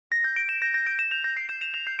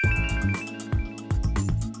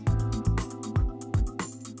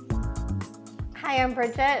Hi, I'm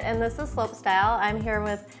Bridget, and this is Slopestyle. I'm here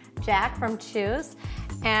with Jack from Kjus,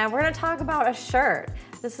 and we're going to talk about a shirt.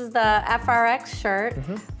 This is the FRX shirt,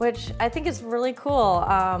 which I think is really cool.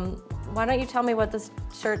 Why don't you tell me what this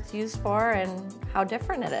shirt's used for and how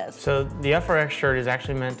different it is? So the FRX shirt is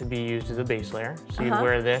actually meant to be used as a base layer. So you'd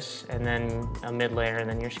wear this and then a mid layer and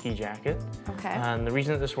then your ski jacket. Okay. The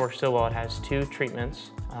reason that this works so well, it has two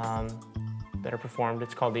treatments that are performed.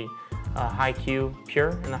 It's called the High Q Pure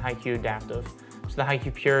and the High Q Adaptive. So the High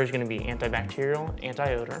Q Pure is going to be antibacterial,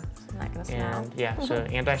 anti-odor. It's not going to smell. And yeah, so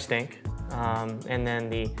anti-stink. And then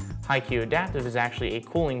the High Q Adaptive is actually a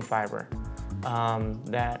cooling fiber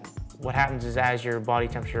that what happens is as your body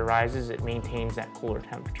temperature rises, it maintains that cooler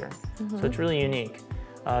temperature. So it's really unique.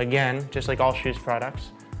 Again, just like all Kjus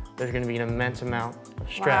products, there's going to be an immense amount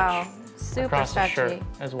of stretch across the shirt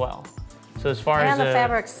as well. So as far as the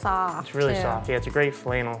fabric's soft. It's really too. soft. Yeah, it's a great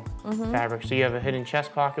flannel fabric. So you have a hidden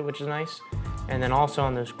chest pocket, which is nice. And then also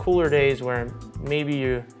on those cooler days where maybe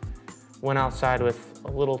you went outside with a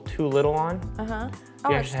little too little on,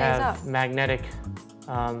 you actually have magnetic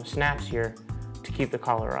snaps here to keep the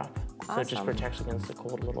collar up. So it just protects against the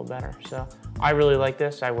cold a little better. So I really like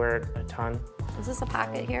this. I wear it a ton. Is this a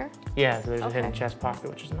pocket here? Yeah, so there's a hidden chest pocket,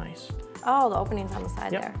 which is nice. Oh, the opening's on the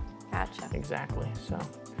side there. Gotcha. Exactly. So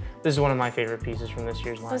this is one of my favorite pieces from this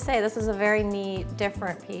year's line. So say this is a very neat,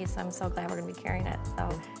 different piece. I'm so glad we're going to be carrying it. So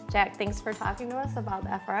Jack, thanks for talking to us about the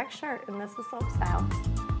FRX shirt, and this is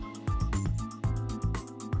Slopestyle.